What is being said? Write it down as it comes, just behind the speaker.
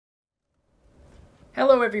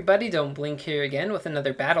Hello everybody, Don't Blink here again with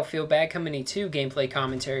another Battlefield Bad Company 2 gameplay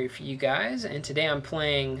commentary for you guys, and today I'm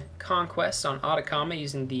playing Conquest on Atacama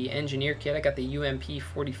using the Engineer kit. I got the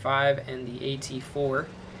UMP-45 and the AT-4.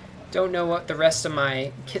 Don't know what the rest of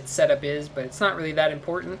my kit setup is, but it's not really that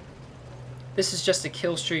important. This is just a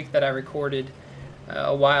kill streak that I recorded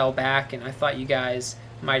a while back, and I thought you guys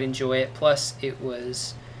might enjoy it. Plus, it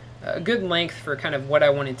was a good length for kind of what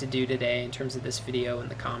I wanted to do today in terms of this video and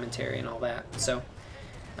the commentary and all that. So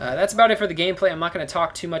that's about it for the gameplay. I'm not going to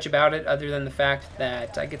talk too much about it other than the fact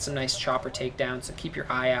that I get some nice chopper takedowns, so keep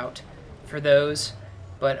your eye out for those.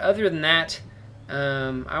 But other than that,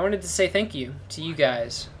 I wanted to say thank you to you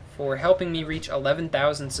guys for helping me reach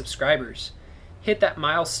 11,000 subscribers. Hit that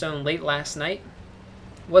milestone late last night.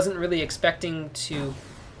 Wasn't really expecting to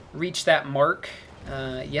reach that mark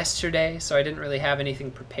yesterday, so I didn't really have anything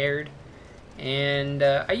prepared. And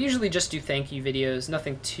I usually just do thank you videos,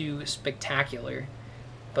 nothing too spectacular.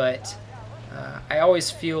 But I always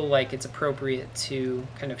feel like it's appropriate to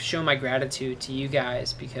kind of show my gratitude to you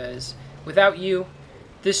guys, because without you,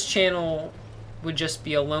 this channel would just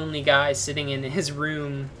be a lonely guy sitting in his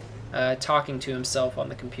room talking to himself on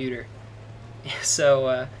the computer.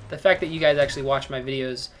 So the fact that you guys actually watch my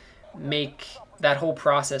videos make that whole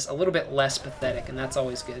process a little bit less pathetic, and that's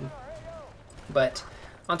always good. But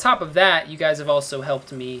on top of that, you guys have also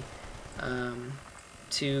helped me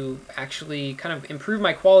to actually kind of improve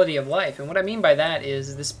my quality of life. And what I mean by that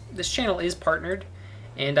is this channel is partnered,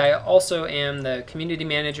 and I also am the community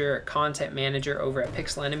manager or content manager over at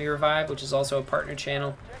Pixel Enemy Revive, which is also a partner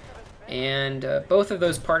channel. And both of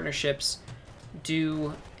those partnerships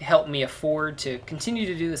do help me afford to continue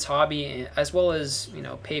to do this hobby, as well as, you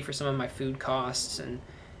know, pay for some of my food costs and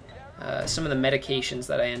some of the medications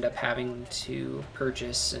that I end up having to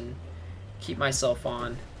purchase and keep myself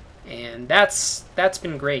on. And that's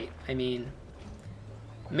been great. I mean,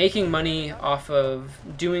 making money off of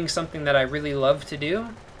doing something that I really love to do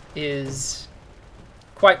is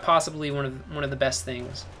quite possibly one of the best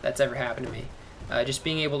things that's ever happened to me. Just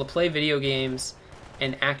being able to play video games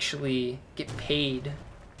and actually get paid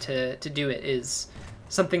to do it is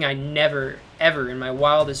something I never, ever in my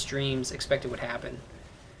wildest dreams expected would happen.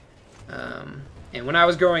 And when I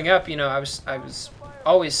was growing up, you know, I was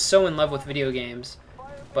always so in love with video games.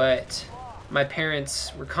 But my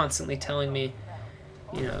parents were constantly telling me,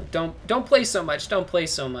 you know, don't play so much, don't play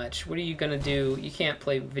so much. What are you going to do? You can't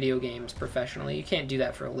play video games professionally. You can't do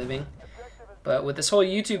that for a living. But with this whole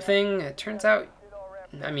YouTube thing, it turns out,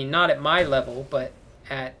 I mean, not at my level, but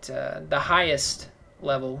at the highest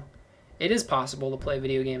level, it is possible to play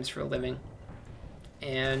video games for a living.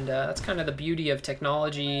 And that's kind of the beauty of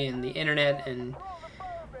technology and the internet and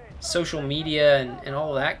social media and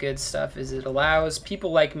all of that good stuff, is it allows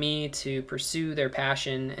people like me to pursue their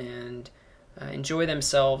passion and enjoy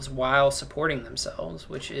themselves while supporting themselves,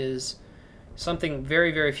 which is something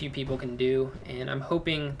very, very few people can do. And I'm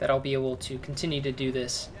hoping that I'll be able to continue to do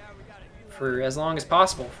this for as long as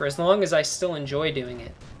possible, for as long as I still enjoy doing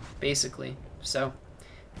it, basically. So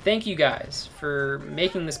thank you guys for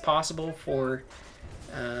making this possible, for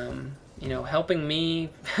you know, helping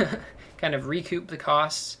me kind of recoup the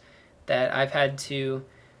costs that I've had to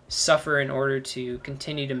suffer in order to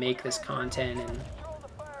continue to make this content and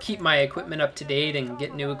keep my equipment up to date and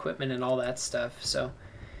get new equipment and all that stuff. So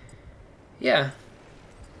yeah,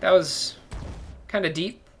 that was kind of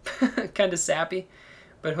deep, kind of sappy,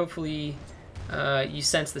 but hopefully you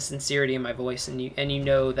sense the sincerity in my voice, and you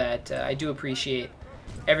know that I do appreciate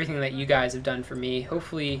everything that you guys have done for me.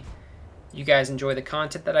 Hopefully you guys enjoy the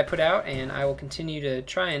content that I put out, and I will continue to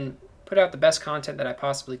try and put out the best content that I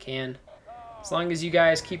possibly can. As long as you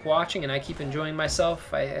guys keep watching and I keep enjoying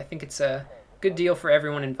myself, I think it's a good deal for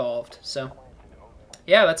everyone involved. So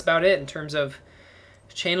yeah, that's about it in terms of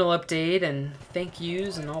channel update and thank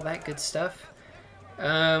yous and all that good stuff.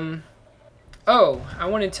 Oh, I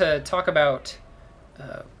wanted to talk about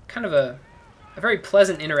kind of a very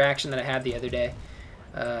pleasant interaction that I had the other day.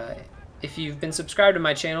 If you've been subscribed to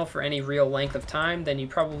my channel for any real length of time, then you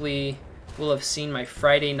probably will have seen my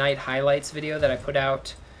Friday night highlights video that I put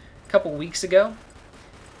out a couple weeks ago.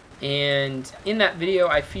 And in that video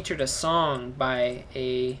I featured a song by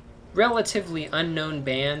a relatively unknown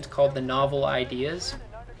band called the Novel Ideas.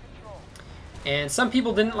 And some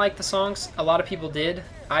people didn't like the songs, a lot of people did.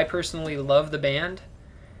 I personally love the band.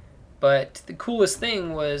 But the coolest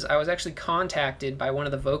thing was I was actually contacted by one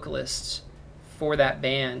of the vocalists for that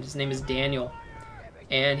band. His name is Daniel.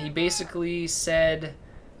 And he basically said,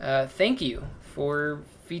 thank you for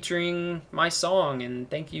featuring my song, and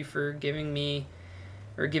thank you for giving me,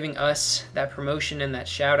 or giving us, that promotion and that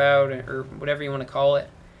shout out, or whatever you want to call it.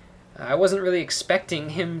 I wasn't really expecting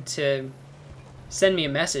him to send me a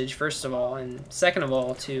message, first of all, and second of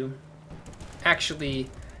all, to actually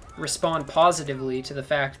respond positively to the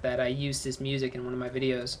fact that I used his music in one of my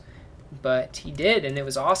videos. But he did, and it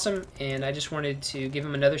was awesome, and I just wanted to give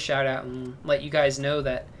him another shout out and let you guys know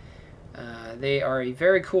that they are a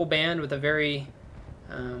very cool band with a very,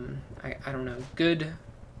 I don't know, good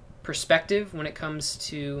perspective when it comes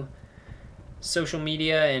to social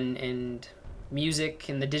media and music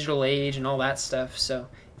and the digital age and all that stuff. So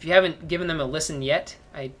if you haven't given them a listen yet,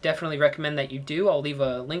 I definitely recommend that you do. I'll leave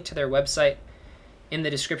a link to their website in the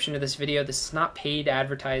description of this video. This is not paid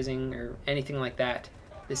advertising or anything like that.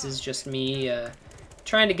 This is just me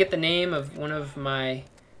trying to get the name of one of my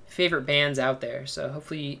favorite bands out there. So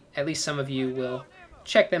hopefully at least some of you will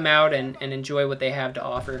check them out and enjoy what they have to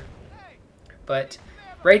offer. But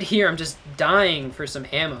right here, I'm just dying for some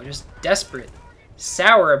ammo, just desperate,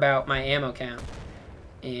 sour about my ammo count.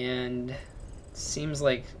 And it seems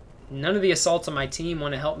like none of the assaults on my team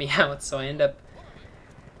want to help me out, so I end up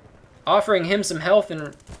offering him some health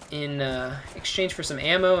in exchange for some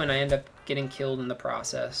ammo, and I end up getting killed in the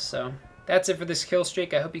process. So that's it for this kill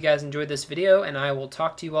streak. I hope you guys enjoyed this video, and I will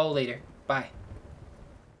talk to you all later. Bye.